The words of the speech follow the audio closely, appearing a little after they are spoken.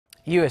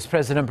US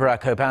President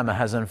Barack Obama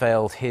has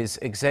unveiled his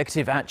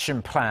executive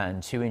action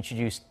plan to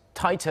introduce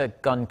tighter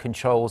gun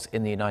controls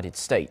in the United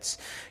States.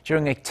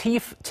 During a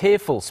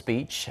tearful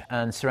speech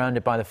and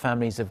surrounded by the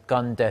families of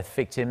gun death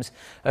victims,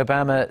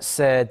 Obama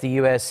said the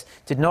US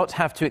did not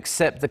have to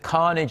accept the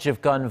carnage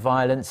of gun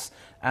violence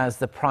as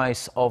the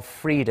price of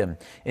freedom.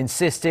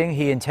 Insisting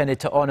he intended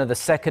to honor the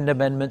Second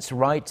Amendment's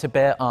right to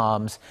bear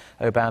arms,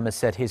 Obama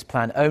said his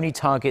plan only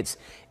targets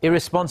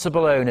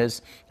irresponsible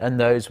owners and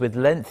those with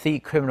lengthy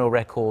criminal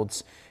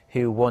records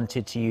who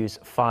wanted to use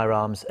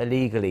firearms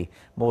illegally.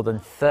 More than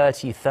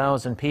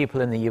 30,000 people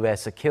in the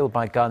US are killed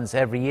by guns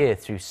every year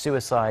through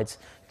suicides,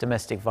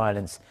 domestic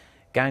violence,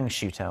 gang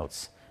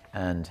shootouts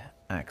and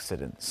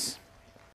accidents.